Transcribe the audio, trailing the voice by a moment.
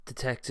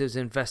Detectives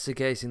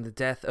investigating the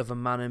death of a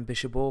man in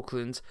Bishop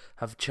Auckland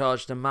have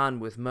charged a man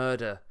with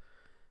murder.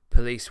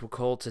 Police were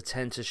called to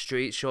Tenter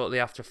Street shortly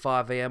after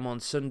 5 a.m.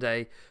 on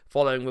Sunday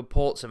following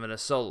reports of an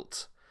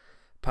assault.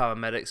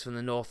 Paramedics from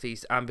the North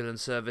East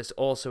Ambulance Service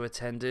also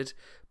attended,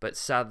 but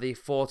sadly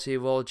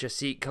 40-year-old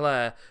Jacek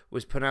Clare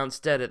was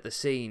pronounced dead at the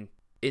scene.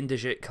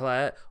 Inderjit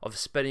Clare of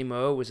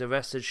Spennymoor was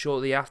arrested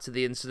shortly after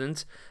the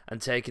incident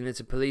and taken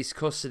into police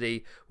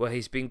custody, where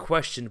he's been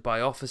questioned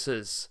by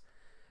officers.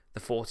 The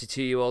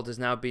 42-year-old has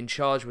now been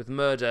charged with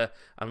murder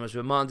and was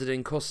remanded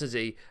in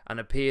custody and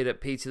appeared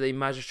at Peterlee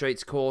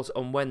Magistrates Court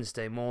on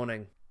Wednesday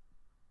morning.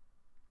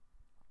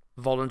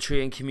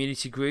 Voluntary and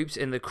community groups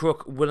in the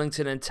Crook,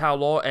 Willington and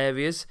Towlaw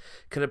areas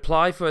can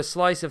apply for a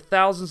slice of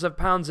thousands of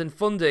pounds in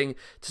funding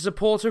to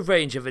support a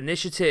range of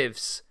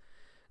initiatives.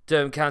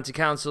 Durham County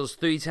Council's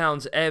Three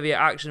Towns Area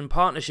Action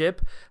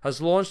Partnership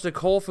has launched a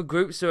call for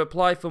groups to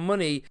apply for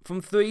money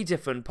from 3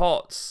 different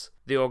pots.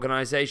 The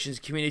organisation's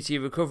community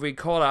recovery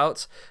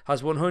call-out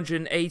has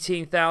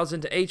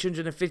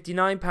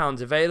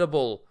 £118,859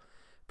 available.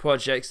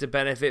 Projects to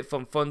benefit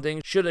from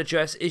funding should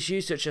address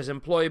issues such as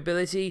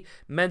employability,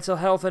 mental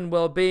health and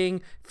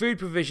well-being, food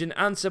provision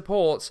and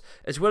support,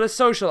 as well as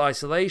social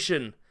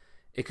isolation.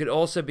 It could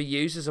also be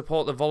used to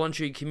support the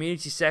voluntary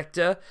community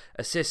sector,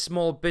 assist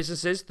small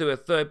businesses through a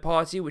third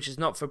party which is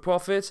not for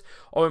profit,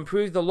 or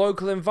improve the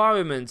local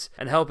environment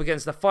and help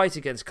against the fight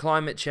against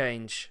climate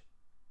change.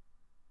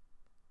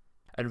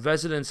 And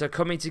residents are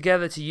coming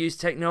together to use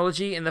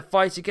technology in the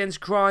fight against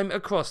crime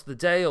across the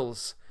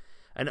Dales.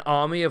 An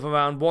army of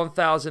around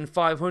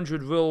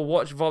 1,500 Rural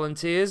Watch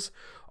volunteers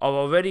are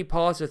already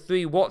part of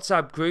 3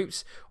 WhatsApp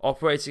groups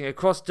operating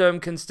across Durham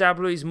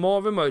Constabulary's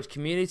more remote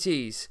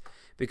communities,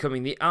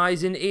 becoming the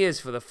eyes and ears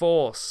for the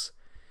force.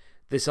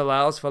 This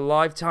allows for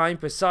live-time,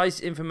 precise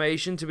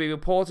information to be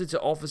reported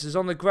to officers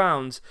on the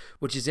ground,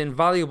 which is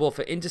invaluable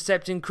for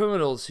intercepting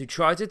criminals who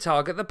try to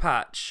target the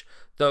patch.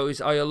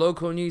 Those are your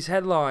local news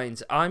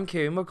headlines. I'm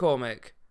Kieran McCormick.